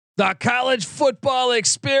The college football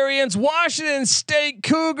experience, Washington State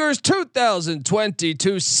Cougars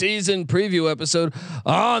 2022 season preview episode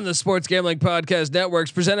on the Sports Gambling Podcast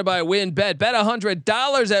Networks, presented by WynnBET. Bet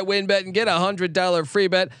 $100 at WynnBET and get $100 free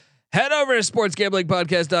bet. Head over to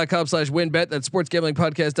sportsgamblingpodcast.com/WynnBET. That's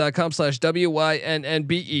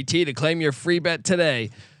sportsgamblingpodcast.com/WYNNBET to claim your free bet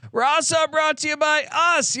today. We're also brought to you by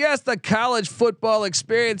us. Yes, the college football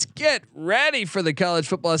experience. Get ready for the college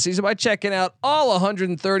football season by checking out all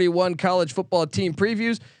 131 college football team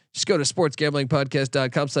previews. Just go to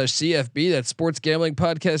sportsgamblingpodcast.com/CFB. That's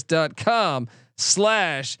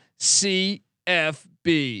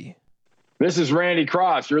sportsgamblingpodcast.com/CFB. This is Randy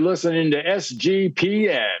Cross. You're listening to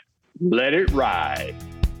SGPN. Let it ride.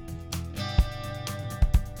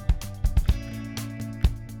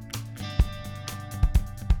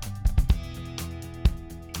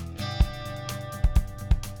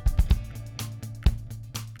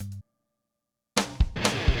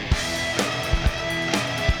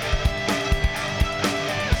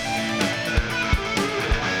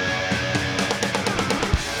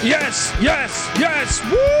 Yes, yes, yes.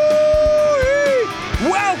 Woo!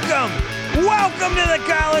 Welcome to the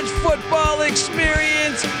college football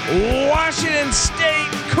experience. Washington State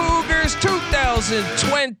Cougars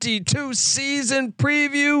 2022 season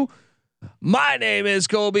preview. My name is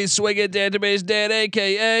Colby Swinging Database Dan,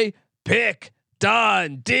 aka Pick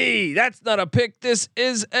Dundee. That's not a pick. This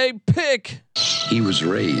is a pick. He was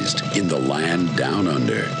raised in the land down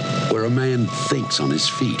under, where a man thinks on his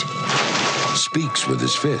feet, speaks with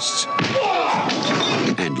his fists,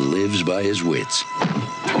 and lives by his wits.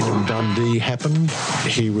 When Dundee happened,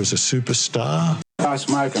 he was a superstar. I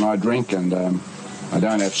smoke and I drink and I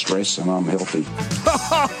don't have stress and I'm healthy.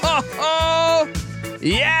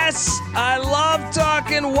 Yes, I love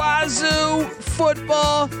talking Wazoo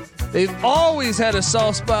football. They've always had a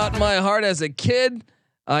soft spot in my heart as a kid.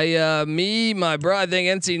 My bro, I think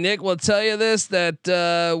NC Nick will tell you this,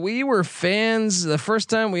 that we were fans the first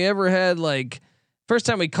time we ever had first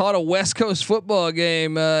time we caught a West Coast football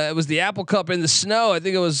game. It was the Apple Cup in the snow. I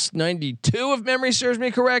think it was 92 if memory serves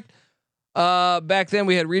me correct. Back then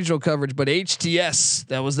we had regional coverage, but HTS,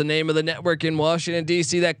 that was the name of the network in Washington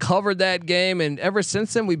DC that covered that game. And ever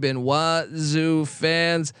since then we've been Wazoo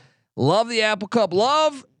fans. Love the Apple Cup,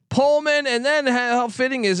 love Pullman. And then how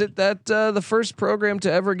fitting is it that the first program to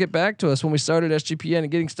ever get back to us when we started SGPN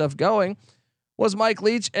and getting stuff going was Mike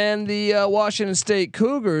Leach and the Washington State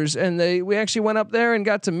Cougars. And we actually went up there and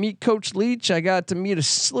got to meet Coach Leach. I got to meet a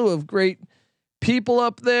slew of great people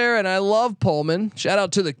up there, and I love Pullman. Shout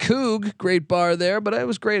out to the Coug, great bar there. But it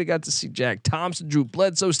was great. I got to see Jack Thompson, Drew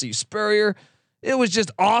Bledsoe, Steve Spurrier. It was just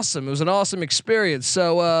awesome. It was an awesome experience.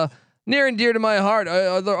 So near and dear to my heart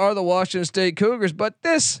are the Washington State Cougars. But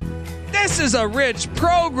this is a rich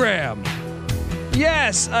program.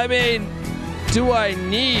 Yes, I mean, do I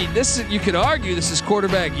need this? You could argue this is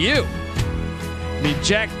quarterback U. I mean,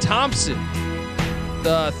 Jack Thompson,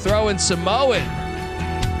 the throwing Samoan.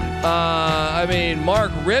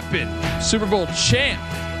 Mark Rippon, Super Bowl champ.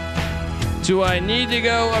 Do I need to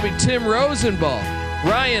go? I mean, Tim Rosenball,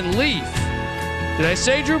 Ryan Leaf. Did I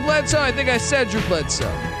say Drew Bledsoe? I think I said Drew Bledsoe.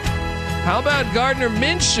 How about Gardner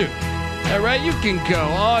Minshew? All right, you can go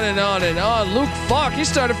on and on and on. Luke Falk, he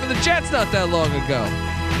started for the Jets not that long ago.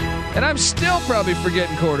 And I'm still probably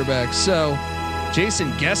forgetting quarterbacks. So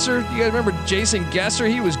Jason Gesser, you guys remember Jason Gesser?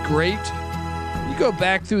 He was great. You go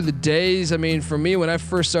back through the days. I mean, for me, when I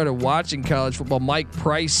first started watching college football, Mike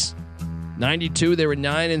Price, 92, they were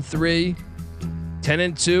 9-3,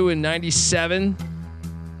 10-2 in 97,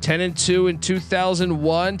 10-2 in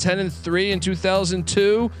 2001, 10-3 in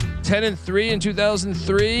 2002, 10-3 in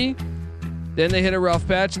 2003. Then they hit a rough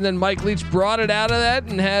patch, and then Mike Leach brought it out of that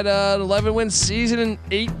and had an 11-win season in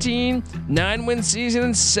 18, 9-win season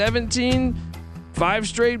in 17, 5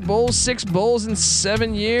 straight bowls, 6 bowls in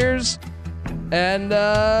 7 years. And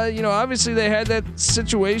obviously they had that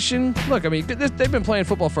situation. Look, I mean, they've been playing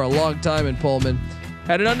football for a long time in Pullman.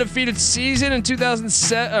 Had an undefeated season in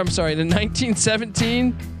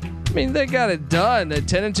 1917. I mean, they got it done. A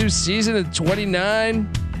 10-2 season at 29.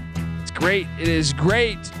 It's great. It is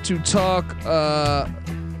great to talk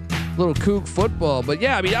little Coug football. But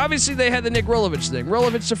yeah, I mean, obviously they had the Nick Rolovich thing.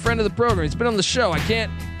 Rolovich's a friend of the program. He's been on the show.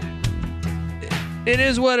 It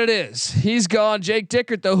is what it is. He's gone. Jake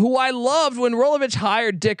Dickert, though, who I loved when Rolovich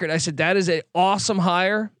hired Dickert. I said, that is a awesome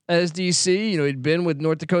hire as DC. You know, he'd been with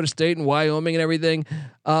North Dakota State and Wyoming and everything.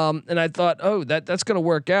 And I thought, that's going to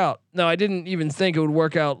work out. No, I didn't even think it would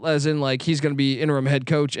work out as in like he's going to be interim head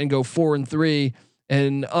coach and go 4-3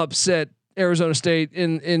 and upset Arizona State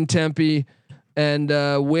in Tempe. and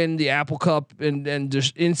win the Apple Cup and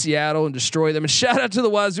just in Seattle and destroy them. And shout out to the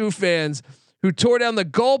Wazoo fans who tore down the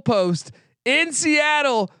goalpost in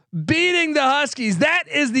Seattle, beating the Huskies. That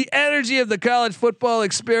is the energy of the college football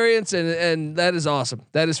experience, and that is awesome.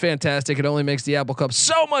 That is fantastic. It only makes the Apple Cup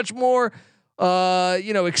so much more,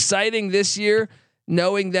 exciting this year,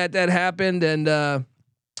 knowing that happened, and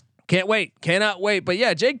cannot wait. But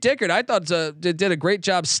yeah, Jake Dickert, I thought did a great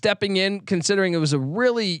job stepping in, considering it was a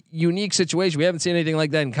really unique situation. We haven't seen anything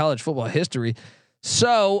like that in college football history.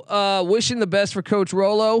 So wishing the best for Coach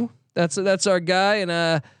Rolo. That's our guy, and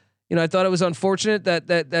I thought it was unfortunate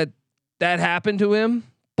that happened to him,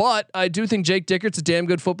 but I do think Jake Dickert's a damn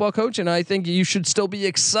good football coach, and I think you should still be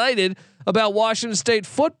excited about Washington State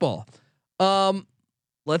football.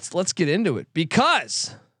 Let's get into it,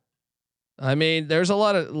 because I mean there's a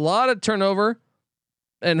lot of turnover,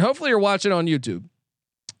 and hopefully you're watching on YouTube,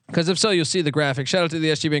 because if so, you'll see the graphics. Shout out to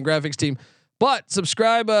the SGBN graphics team. But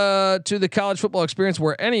subscribe to the College Football Experience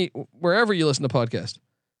wherever you listen to podcasts.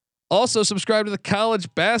 Also subscribe to the College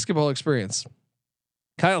Basketball Experience.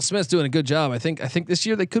 Kyle Smith's doing a good job. I think this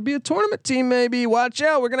year they could be a tournament team. Maybe watch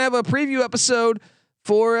out. We're gonna have a preview episode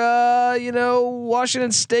for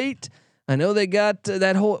Washington State. I know they got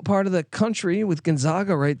that whole part of the country with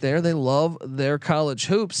Gonzaga right there. They love their college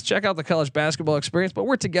hoops. Check out the College Basketball Experience. But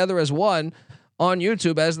we're together as one on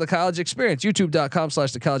YouTube as the College Experience.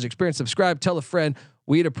 YouTube.com/the College Experience. Subscribe. Tell a friend.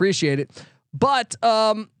 We'd appreciate it. But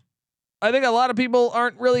I think a lot of people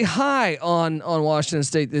aren't really high on Washington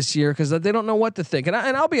State this year because they don't know what to think. And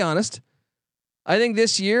I'll be honest. I think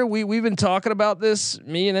this year we've been talking about this,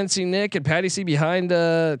 me and NC Nick and Patty C behind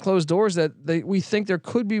closed doors, that we think there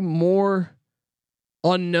could be more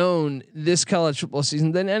unknown this college football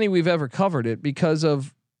season than any we've ever covered it, because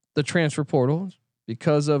of the transfer portal,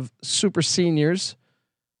 because of super seniors,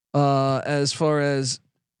 as far as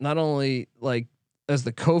not only like as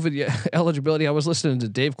the COVID eligibility. I was listening to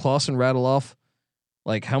Dave Clawson rattle off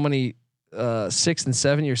like how many 6 and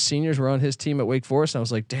 7 year seniors were on his team at Wake Forest. And I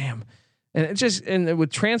was like, damn. And it just, and with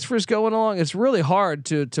transfers going along, it's really hard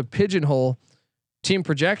to pigeonhole team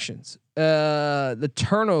projections. The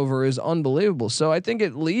turnover is unbelievable. So I think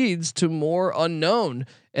it leads to more unknown.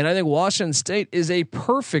 And I think Washington State is a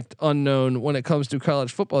perfect unknown when it comes to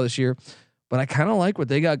college football this year. But I kind of like what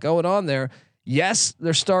they got going on there. Yes,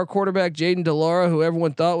 their star quarterback Jaden DeLaura, who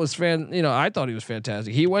everyone thought was I thought he was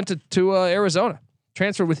fantastic. He went to Arizona,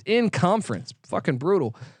 transferred within conference, fucking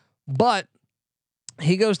brutal. But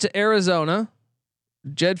he goes to Arizona,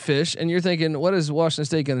 Jed Fish, and you're thinking, what is Washington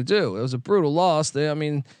State going to do? It was a brutal loss.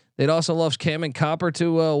 They'd also lost Cameron Copper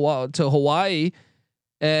to Hawaii,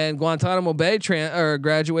 and Guantanamo Bay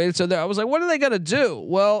graduated. So I was like, what are they going to do?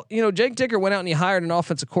 Well, Jake Dickert went out and he hired an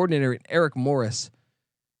offensive coordinator, Eric Morris.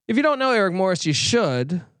 If you don't know Eric Morris, you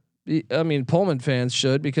should. Pullman fans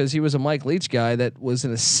should, because he was a Mike Leach guy that was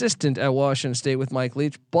an assistant at Washington State with Mike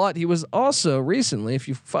Leach. But he was also recently, if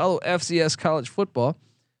you follow FCS college football,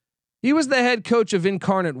 he was the head coach of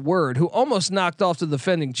Incarnate Word, who almost knocked off the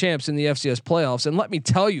defending champs in the FCS playoffs. And let me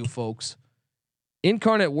tell you, folks,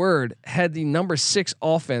 Incarnate Word had the number 6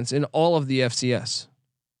 offense in all of the FCS.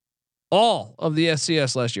 All of the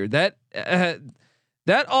FCS last year. That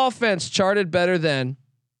offense charted better than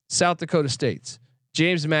South Dakota State's,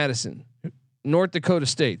 James Madison, North Dakota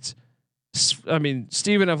State's.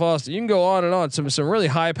 Stephen F. Austin. You can go on and on. Some really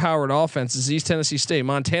high powered offenses. East Tennessee State,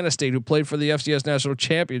 Montana State, who played for the FCS National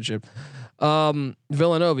Championship.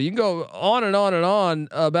 Villanova. You can go on and on and on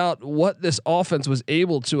about what this offense was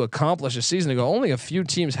able to accomplish a season ago. Only a few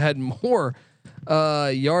teams had more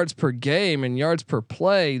yards per game and yards per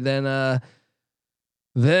play than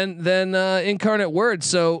Incarnate Word.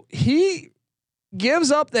 So he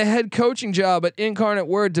gives up the head coaching job at Incarnate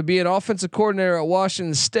Word to be an offensive coordinator at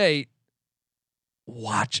Washington State.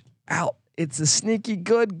 Watch out. It's a sneaky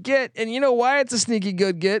good get. And you know why it's a sneaky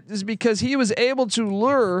good get is because he was able to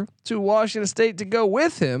lure to Washington State to go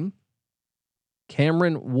with him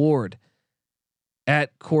Cameron Ward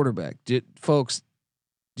at quarterback. Folks,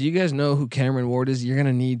 do you guys know who Cameron Ward is? You're going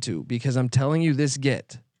to need to, because I'm telling you, this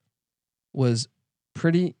get was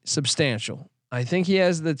pretty substantial. I think he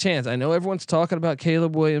has the chance. I know everyone's talking about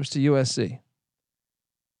Caleb Williams to USC,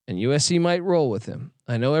 and USC might roll with him.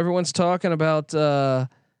 I know everyone's talking about, Bo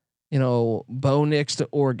Nix to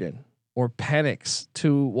Oregon or Penix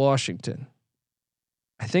to Washington.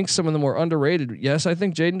 I think some of them were underrated. Yes, I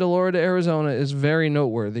think Jaden DeLaura to Arizona is very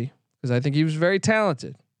noteworthy because I think he was very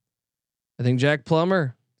talented. I think Jack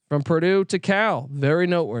Plummer from Purdue to Cal, very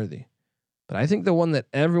noteworthy. But I think the one that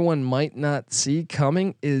everyone might not see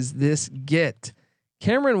coming is this get.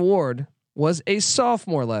 Cameron Ward was a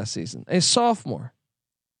sophomore last season, a sophomore.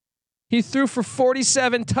 He threw for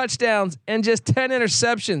 47 touchdowns and just 10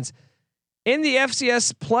 interceptions. In the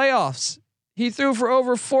FCS playoffs, he threw for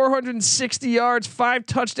over 460 yards, 5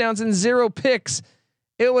 touchdowns, and 0 picks.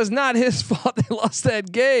 It was not his fault they lost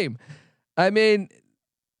that game. I mean,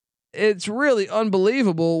 it's really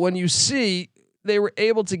unbelievable when you see they were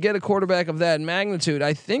able to get a quarterback of that magnitude.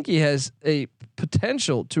 I think he has a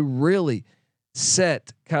potential to really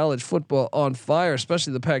set college football on fire,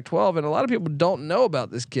 especially the Pac-12. And a lot of people don't know about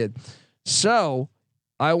this kid. So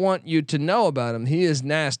I want you to know about him. He is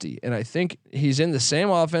nasty. And I think he's in the same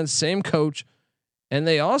offense, same coach. And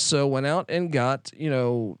they also went out and got,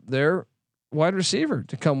 their wide receiver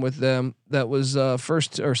to come with them. That was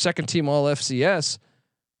first or second team all FCS.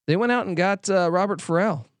 They went out and got Robert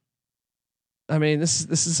Farrell. I mean, this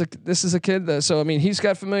is a kid that, so I mean, he's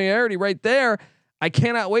got familiarity right there. I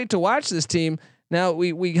cannot wait to watch this team. Now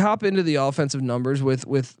we hop into the offensive numbers with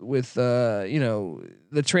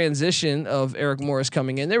the transition of Eric Morris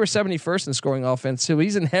coming in. They were 71st in scoring offense, so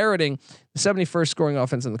he's inheriting the 71st scoring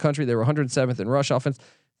offense in the country. They were 107th in rush offense,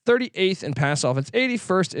 38th in pass offense,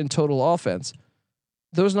 81st in total offense.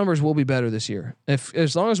 Those numbers will be better this year.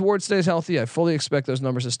 As long as Ward stays healthy, I fully expect those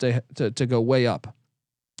numbers to stay to go way up.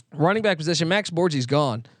 Running back position, Max Borgie's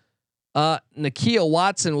gone. Nakia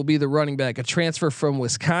Watson will be the running back, a transfer from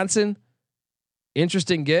Wisconsin.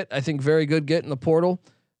 Interesting get. I think very good get in the portal.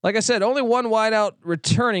 Like I said, only one wideout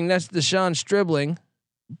returning. That's Deshaun Stribling.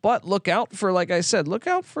 But look out for, like I said, look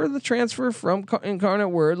out for the transfer from Incarnate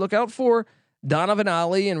Word. Look out for Donovan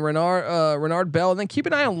Ali and Renard Bell, and then keep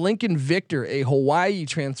an eye on Lincoln Victor, a Hawaii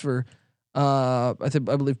transfer. I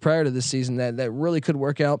believe prior to this season that really could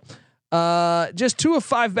work out. Just 2 of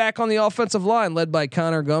 5 back on the offensive line, led by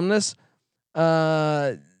Connor Gumness.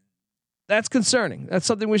 That's concerning. That's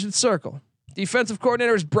something we should circle. Defensive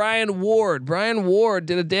coordinator is Brian Ward. Brian Ward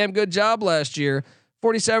did a damn good job last year.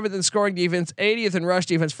 47th in scoring defense, 80th in rush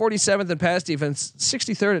defense, 47th in pass defense,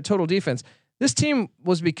 63rd at total defense. This team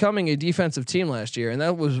was becoming a defensive team last year, and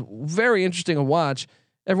that was very interesting to watch.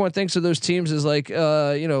 Everyone thinks of those teams as like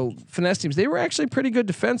finesse teams. They were actually pretty good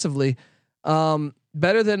defensively.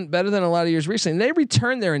 Better than a lot of years recently. And they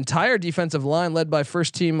returned their entire defensive line, led by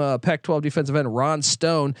first team Pac-12 defensive end Ron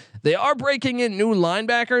Stone. They are breaking in new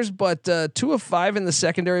linebackers, but 2 of 5 in the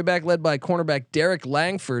secondary back, led by cornerback Derek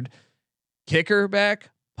Langford. Kicker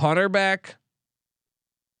back, punter back.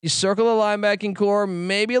 You circle the linebacking core,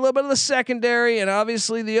 maybe a little bit of the secondary, and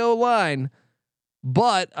obviously the O-line.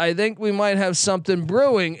 But I think we might have something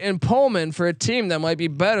brewing in Pullman for a team that might be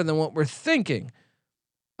better than what we're thinking.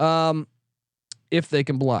 If they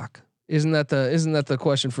can block, isn't that the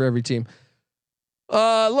question for every team?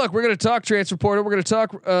 Look, we're going to talk transfer portal. We're going to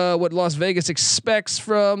talk what Las Vegas expects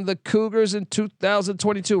from the Cougars in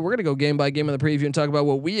 2022. We're going to go game by game in the preview and talk about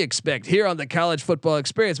what we expect here on the College Football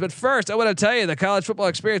Experience. But first, I want to tell you the College Football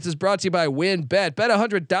Experience is brought to you by WynnBET. Bet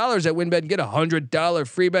 $100 at WynnBET and get a $100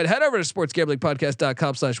 free bet. Head over to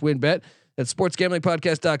sportsgamblingpodcast.com/WynnBET. That's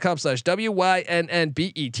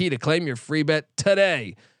sportsgamblingpodcast.com/WYNNBET to claim your free bet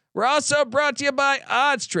today. We're also brought to you by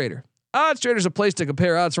Odds Trader. Odds Trader is a place to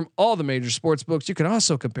compare odds from all the major sports books. You can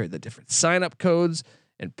also compare the different sign-up codes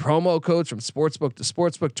and promo codes from sportsbook to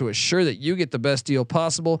sportsbook to assure that you get the best deal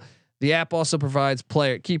possible. The app also provides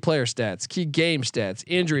key player stats, key game stats,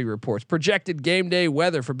 injury reports, projected game day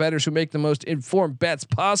weather for bettors who make the most informed bets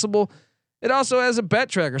possible. It also has a bet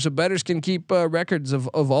tracker so bettors can keep records of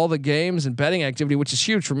all the games and betting activity, which is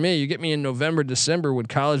huge for me. You get me in November, December when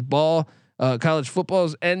college football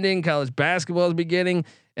is ending, college basketball is beginning,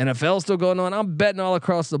 NFL still going on. I'm betting all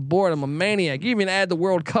across the board. I'm a maniac. You even add the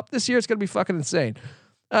World Cup this year, it's going to be fucking insane.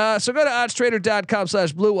 So go to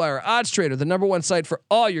oddstrader.com/Blue Wire. OddsTrader, the #1 site for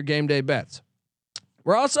all your game day bets.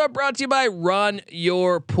 We're also brought to you by Run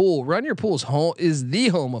Your Pool. Run Your Pool's home is the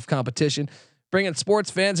home of competition, bringing sports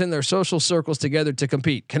fans and their social circles together to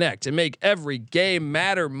compete, connect, and make every game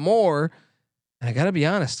matter more. And I got to be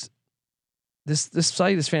honest, this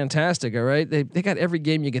site is fantastic. All right. They got every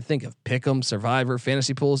game you can think of: Pick'em, Survivor,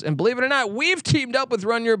 fantasy pools. And believe it or not, we've teamed up with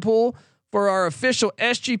Run Your Pool for our official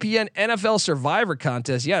SGPN NFL Survivor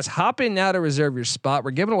contest. Yes. Hop in now to reserve your spot.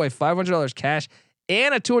 We're giving away $500 cash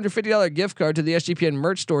and a $250 gift card to the SGPN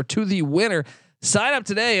merch store to the winner. Sign up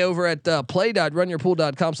today over at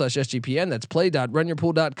play.runyourpool.com/SGPN. That's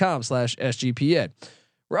play.runyourpool.com/SGPN.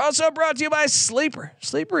 We're also brought to you by Sleeper.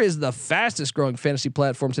 Sleeper is the fastest growing fantasy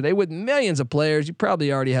platform today with millions of players. You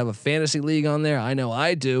probably already have a fantasy league on there. I know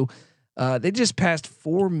I do. They just passed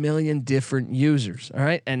 4 million different users. All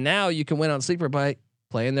right. And now you can win on Sleeper by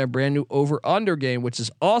playing their brand new over under game, which is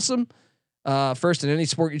awesome. First, in any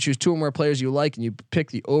sport, you choose 2 or more players you like, and you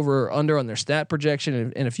pick the over or under on their stat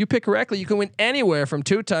projection. And if you pick correctly, you can win anywhere from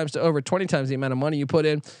 2 times to over 20 times the amount of money you put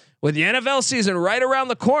in. With the NFL season right around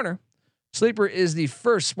the corner, Sleeper is the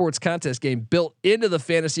first sports contest game built into the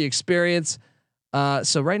fantasy experience.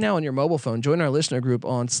 So right now on your mobile phone, join our listener group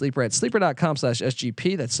on Sleeper at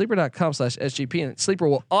sleeper.com/SGP. That's sleeper.com/SGP, and Sleeper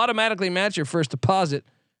will automatically match your first deposit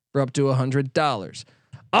for up to $100.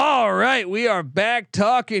 All right, we are back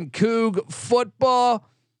talking Coug football,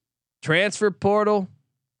 transfer portal.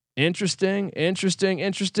 Interesting.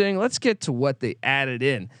 Let's get to what they added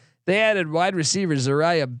in. They added wide receiver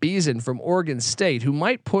Zariah Beason from Oregon State, who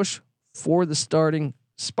might push for the starting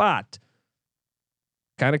spot.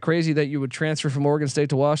 Kind of crazy that you would transfer from Oregon State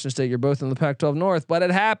to Washington State. You're both in the Pac-12 North, but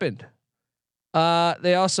it happened.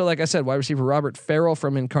 They also, like I said, wide receiver Robert Farrell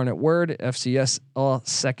from Incarnate Word, FCS all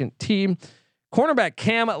second team. Cornerback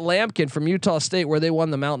Cam Lampkin from Utah State, where they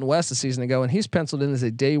won the Mountain West a season ago, and he's penciled in as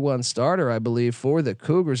a day 1 starter, I believe, for the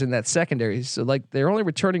Cougars in that secondary. So like they're only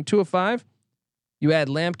returning 2 of 5. You add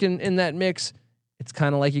Lampkin in that mix, it's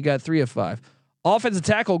kind of like you got 3 of 5. Offensive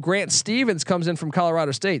tackle Grant Stevens comes in from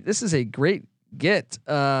Colorado State. This is a great get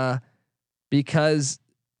because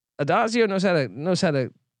Adazio knows how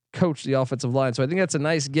to coach the offensive line. So I think that's a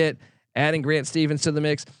nice get, adding Grant Stevens to the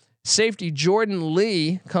mix. Safety Jordan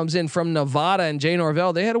Lee comes in from Nevada, and Jay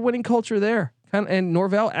Norvell. They had a winning culture there, and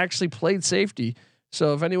Norvell actually played safety.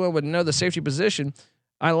 So if anyone would know the safety position,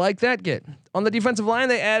 I like that get. On the defensive line,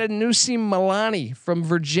 they added Nusi Milani from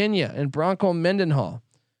Virginia and Bronco Mendenhall.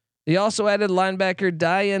 They also added linebacker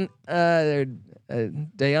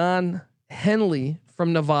Dayon Henley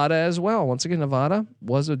from Nevada as well. Once again, Nevada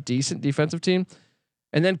was a decent defensive team.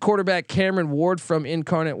 And then quarterback Cameron Ward from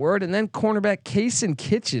Incarnate Word, and then cornerback Kason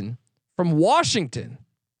Kitchen from Washington.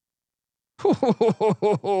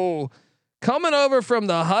 Coming over from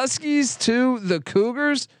the Huskies to the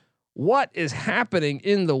Cougars. What is happening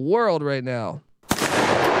in the world right now?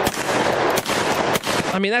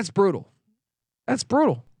 I mean, that's brutal. That's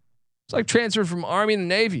brutal. It's like transferring from Army to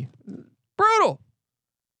Navy. Brutal.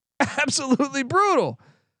 Absolutely brutal.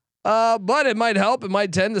 But it might help. It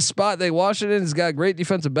might tend to spot. Washington's got great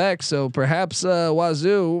defensive backs, so perhaps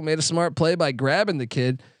Wazoo made a smart play by grabbing the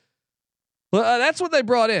kid. Well, that's what they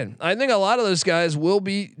brought in. I think a lot of those guys will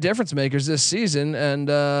be difference makers this season, and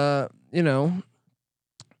the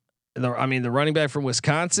running back from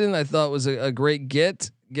Wisconsin, I thought was a great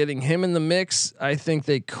get. Getting him in the mix, I think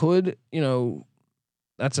they could.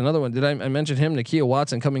 That's another one. Did I mention him? Nakia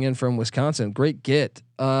Watson coming in from Wisconsin, great get.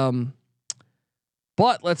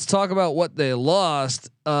 But let's talk about what they lost,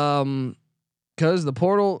 because the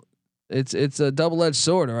portal, it's a double-edged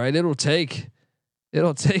sword. All right, it'll take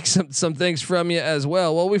some things from you as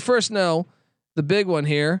well. Well, we first know the big one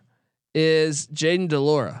here is Jaden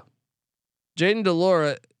DeLora. Jaden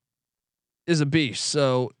DeLora is a beast.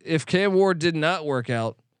 So if Cam Ward did not work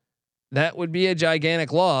out, that would be a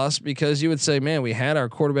gigantic loss, because you would say, man, we had our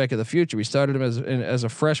quarterback of the future. We started him as a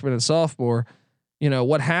freshman and sophomore.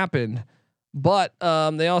 What happened? But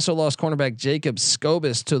they also lost cornerback Jacob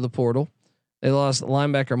Scobus to the portal. They lost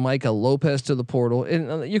linebacker Micah Lopez to the portal.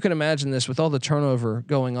 And you can imagine this with all the turnover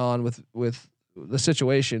going on with the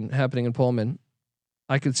situation happening in Pullman.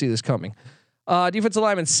 I could see this coming. Defensive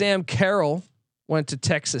lineman Sam Carroll went to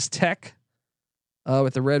Texas Tech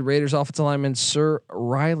with the Red Raiders. Offensive lineman Sir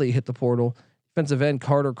Riley hit the portal. Defensive end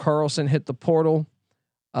Carter Carlson hit the portal.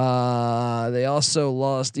 They also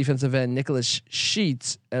lost defensive end Nicholas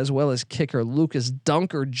Sheets, as well as kicker Lucas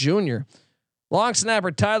Dunker Jr. Long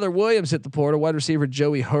snapper Tyler Williams hit the portal. Wide receiver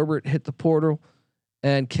Joey Herbert hit the portal,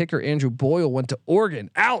 and kicker Andrew Boyle went to Oregon.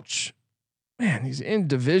 Ouch, man, he's in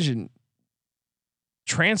division.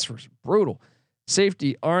 Transfers brutal.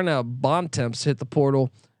 Safety Arna Bontemps hit the portal.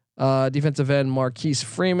 Defensive end Marquise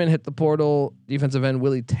Freeman hit the portal. Defensive end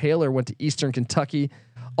Willie Taylor went to Eastern Kentucky.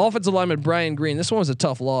 Offensive lineman Brian Green. This one was a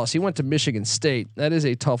tough loss. He went to Michigan State. That is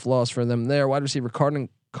a tough loss for them there. Wide receiver Carter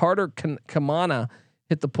Kamana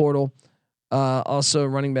hit the portal. Also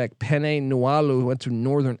running back Pene Nualu went to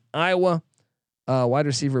Northern Iowa. Wide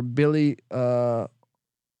receiver Billy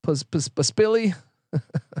Paspili.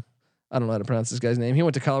 I don't know how to pronounce this guy's name. He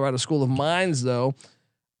went to Colorado School of Mines though.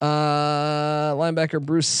 Linebacker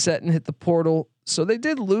Bruce Seton hit the portal. So they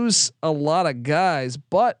did lose a lot of guys,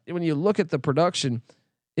 but when you look at the production,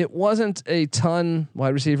 it wasn't a ton.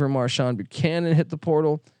 Wide receiver Marshawn Buchanan hit the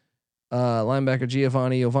portal. Linebacker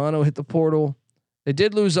Giovanni Ovano hit the portal. They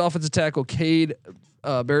did lose offensive tackle Cade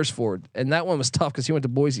Beresford, and that one was tough because he went to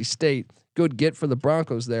Boise State. Good get for the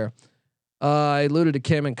Broncos there. I alluded to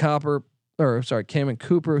Cameron Cooper.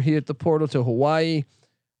 He hit the portal to Hawaii.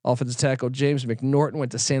 Offensive tackle James McNorton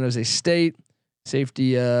went to San Jose State.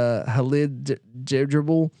 Safety Khalid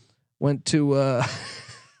Djibril went to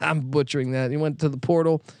I'm butchering that. He went to the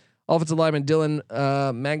portal. Offensive lineman Dylan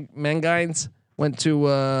Mangines went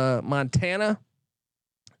to Montana.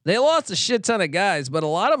 They lost a shit ton of guys, but a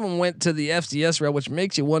lot of them went to the FCS route, which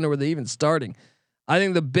makes you wonder where they're even starting. I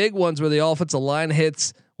think the big ones were the offensive line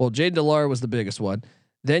hits. Well, Jay Delar was the biggest one.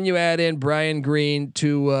 Then you add in Brian Green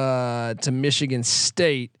to Michigan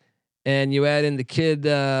State, and you add in the kid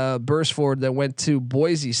Burstford that went to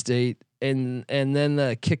Boise State, and then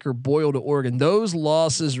the kicker Boyle to Oregon. Those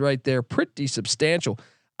losses right there, pretty substantial.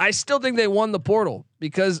 I still think they won the portal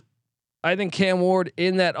because I think Cam Ward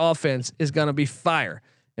in that offense is going to be fire,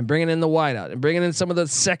 and bringing in the wideout and bringing in some of the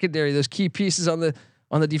secondary, those key pieces on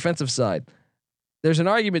the defensive side. There's an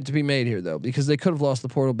argument to be made here though, because they could have lost the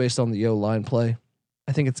portal based on the line play.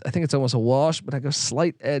 I think it's almost a wash, but I go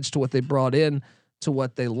slight edge to what they brought in to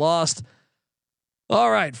what they lost.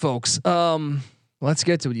 All right, folks. Let's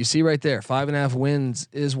get to it. You see right there, 5.5 wins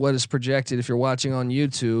is what is projected if you're watching on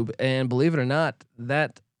YouTube. And believe it or not,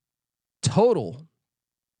 that total,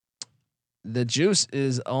 the juice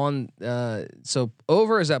is on. So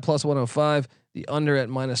over is at plus 105, the under at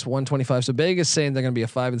minus 125. So Vegas saying they're going to be a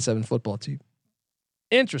 5-7 football team.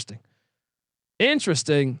 Interesting.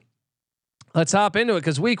 Let's hop into it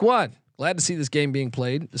because week 1, glad to see this game being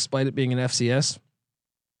played despite it being an FCS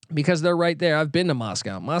because they're right there. I've been to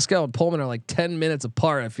Moscow. Moscow and Pullman are like 10 minutes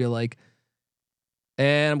apart, I feel like.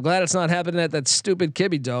 And I'm glad it's not happening at that stupid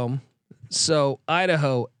Kibbe Dome. So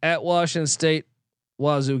Idaho at Washington State,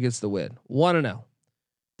 Wazoo gets the win. 1-0.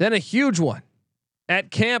 Then a huge one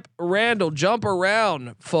at Camp Randall. Jump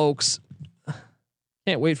around, folks.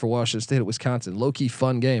 Can't wait for Washington State at Wisconsin. Low key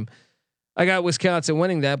fun game. I got Wisconsin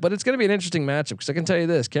winning that, but it's going to be an interesting matchup because I can tell you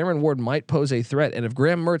this: Cameron Ward might pose a threat, and if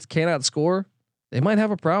Graham Mertz cannot score, they might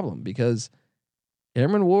have a problem because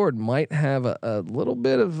Cameron Ward might have a little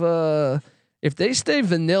bit of if they stay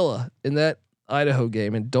vanilla in that Idaho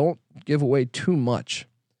game and don't give away too much.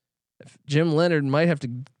 Jim Leonard might have to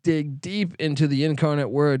dig deep into the Incarnate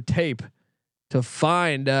Word tape to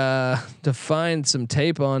find some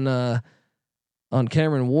tape on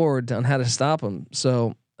Cameron Ward on how to stop him.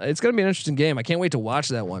 So it's going to be an interesting game. I can't wait to watch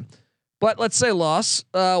that one. But let's say loss,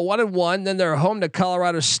 1-1. Then they're home to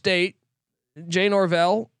Colorado State. Jay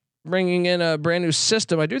Norvell bringing in a brand new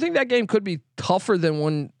system. I do think that game could be tougher than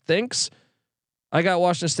one thinks. I got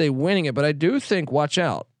Washington State winning it, but I do think watch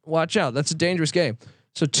out. That's a dangerous game.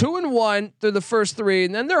 So 2-1 through the first 3,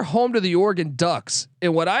 and then they're home to the Oregon Ducks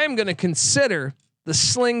in what I am going to consider the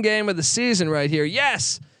sling game of the season right here.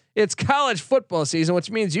 Yes, it's college football season,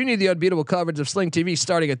 which means you need the unbeatable coverage of Sling TV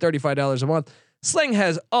starting at $35 a month. Sling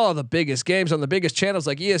has all the biggest games on the biggest channels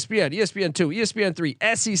like ESPN, ESPN2,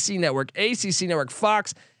 ESPN3, SEC Network, ACC Network,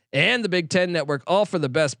 Fox, and the Big Ten Network, all for the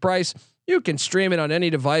best price. You can stream it on any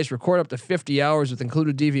device, record up to 50 hours with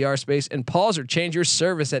included DVR space, and pause or change your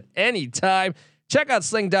service at any time. Check out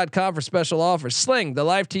sling.com for special offers. Sling, the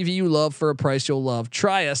live TV you love for a price you'll love.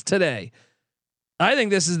 Try us today. I think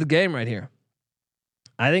this is the game right here.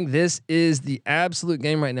 I think this is the absolute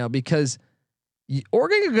game right now because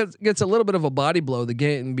Oregon gets a little bit of a body blow the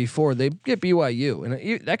game before they get BYU,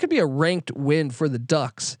 and that could be a ranked win for the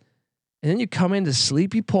Ducks. And then you come into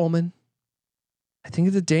sleepy Pullman. I think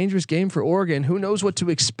it's a dangerous game for Oregon. Who knows what to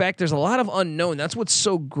expect? There's a lot of unknown. That's what's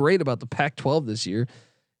so great about the Pac-12 this year.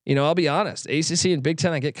 You know, I'll be honest. ACC and Big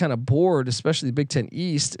Ten, I get kind of bored, especially the Big Ten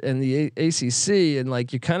East and the ACC, and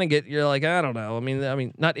like you're like, I don't know. I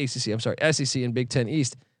mean, not ACC. I'm sorry, SEC and Big Ten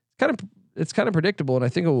East. It's kind of predictable, and I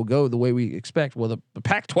think it will go the way we expect. Well, the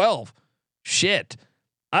Pac-12, shit.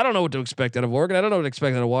 I don't know what to expect out of Oregon. I don't know what to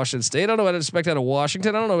expect out of Washington State. I don't know what to expect out of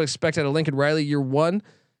Washington. I don't know what to expect out of Lincoln Riley year 1.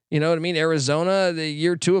 You know what I mean? Arizona, the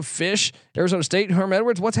year 2 of Fish, Arizona State, Herm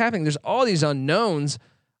Edwards. What's happening? There's all these unknowns.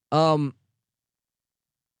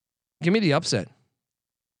 Give me the upset.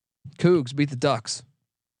 Cougs beat the Ducks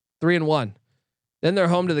 3-1. Then they're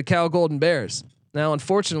home to the Cal Golden Bears. Now,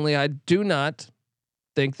 unfortunately, I do not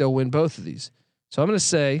think they'll win both of these. So I'm going to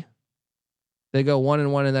say they go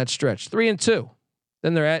 1-1 in that stretch. 3-2.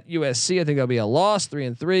 Then they're at USC. I think that'll be a loss.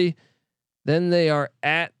 3-3. Then they are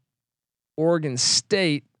at Oregon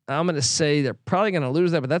State. I'm going to say they're probably going to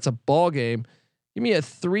lose that, but that's a ball game. Give me a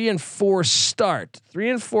 3-4 start.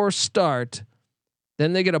 3-4 start.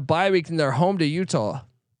 Then they get a bye week and they're home to Utah.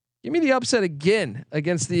 Give me the upset again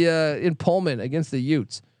against the in Pullman against the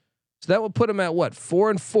Utes. So that will put them at what?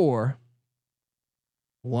 4-4.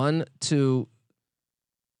 1, 2,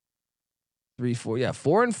 3, 4. Yeah,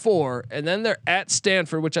 4-4. And then they're at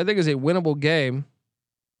Stanford, which I think is a winnable game.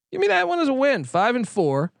 Give me that one as a win.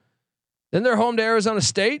 5-4. Then they're home to Arizona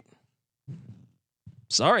State.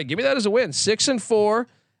 Sorry, give me that as a win. 6-4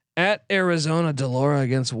 at Arizona. Delora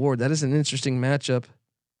against Ward. That is an interesting matchup.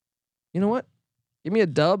 You know what? Give me a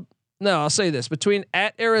dub. No, I'll say this: between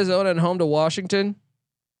at Arizona and home to Washington,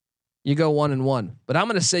 you go 1-1. But I'm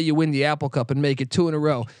going to say you win the Apple Cup and make it 2 in a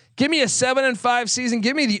row. Give me a 7-5 season.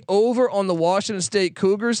 Give me the over on the Washington State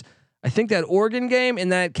Cougars. I think that Oregon game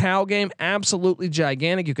and that Cal game, absolutely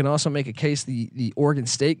gigantic. You can also make a case the Oregon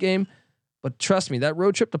State game. But trust me, that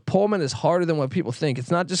road trip to Pullman is harder than what people think. It's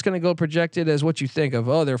not just going to go projected as what you think of.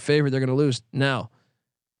 Oh, they're favored, they're going to lose. No,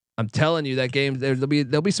 I'm telling you that game there'll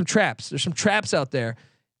be some traps. There's some traps out there.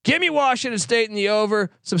 Give me Washington State in the over.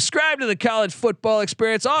 Subscribe to the college football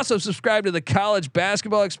experience. Also subscribe to the college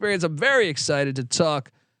basketball experience. I'm very excited to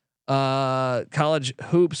talk college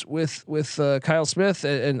hoops with Kyle Smith,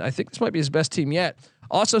 and I think this might be his best team yet.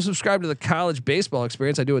 Also subscribe to the college baseball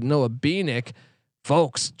experience. I do with Noah Beanick.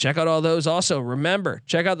 Folks, check out all those. Also, remember,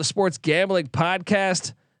 check out the Sports Gambling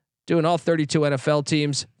Podcast, doing all 32 NFL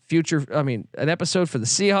teams. An episode for the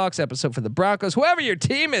Seahawks, episode for the Broncos, whoever your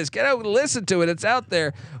team is, get out and listen to it. It's out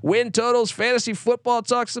there. Win totals, fantasy football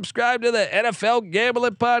talk. Subscribe to the NFL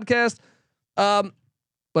Gambling Podcast.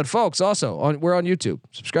 But folks, also we're on YouTube.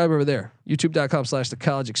 Subscribe over there. YouTube.com/The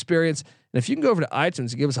College Experience. And if you can go over to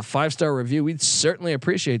iTunes and give us a 5-star review, we'd certainly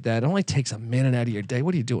appreciate that. It only takes a minute out of your day.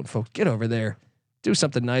 What are you doing, folks? Get over there. Do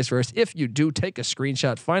something nice for us. If you do, take a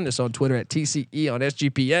screenshot. Find us on Twitter at TCE on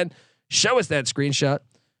SGPN. Show us that screenshot,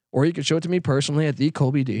 or you can show it to me personally at the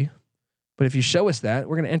Colby D. But if you show us that,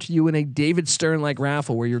 we're going to enter you in a David Stern like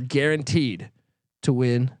raffle where you're guaranteed to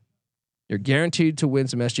win. You're guaranteed to win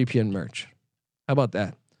some SGPN merch. How about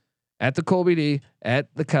that? At the Colby D,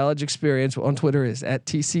 at the College Experience on Twitter is at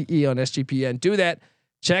TCE on SGPN. Do that.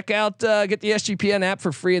 Check out, get the SGPN app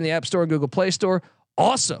for free in the App Store and Google Play Store.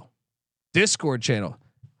 Also, Discord channel.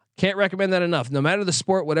 Can't recommend that enough. No matter the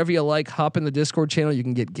sport, whatever you like, hop in the Discord channel. You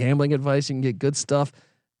can get gambling advice. You can get good stuff,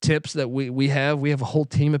 tips that we have. We have a whole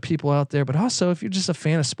team of people out there. But also, if you're just a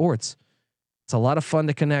fan of sports, it's a lot of fun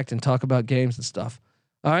to connect and talk about games and stuff.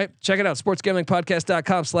 All right, check it out.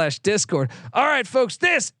 sportsgamblingpodcast.com/Discord. All right, folks,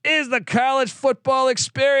 this is the college football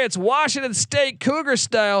experience, Washington State Cougar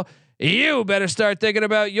style. You better start thinking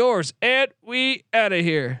about yours. And we out of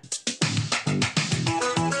here.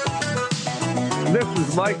 This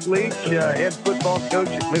is Mike Leach, head football coach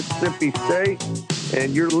at Mississippi State,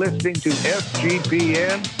 and you're listening to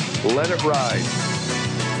SGPN. Let it ride.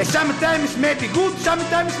 Sometimes it may be good,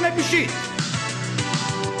 sometimes it may be shit.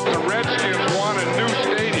 The Redskins want a new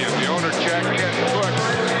stadium. The owner, Jack Kent Cook,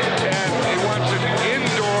 and he wants an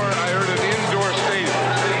indoor. I heard an indoor stadium.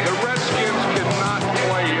 The Redskins cannot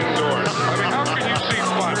play indoors. I mean, how can you see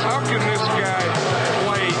spots? How can this guy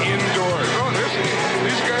play indoors? Oh,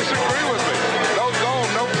 these guys agree with me. No dome,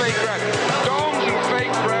 no fake grass. Domes and fake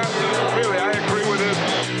grasses. Really, I agree with this.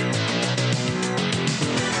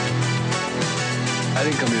 I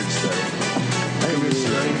didn't come here to study. I came here to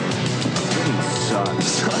study.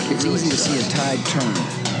 It's easy to see a tide turn.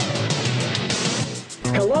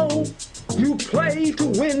 Hello? You play to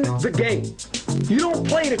win the game. You don't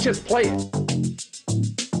play to just play it.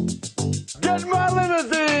 Get my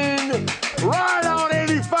limousine! Ride on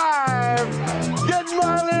 85! Get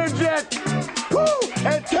my Learjet! Woo!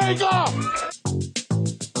 And take off!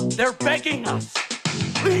 They're begging us.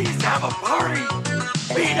 Please have a party.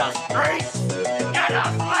 Feed us drinks. Get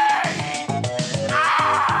us laid.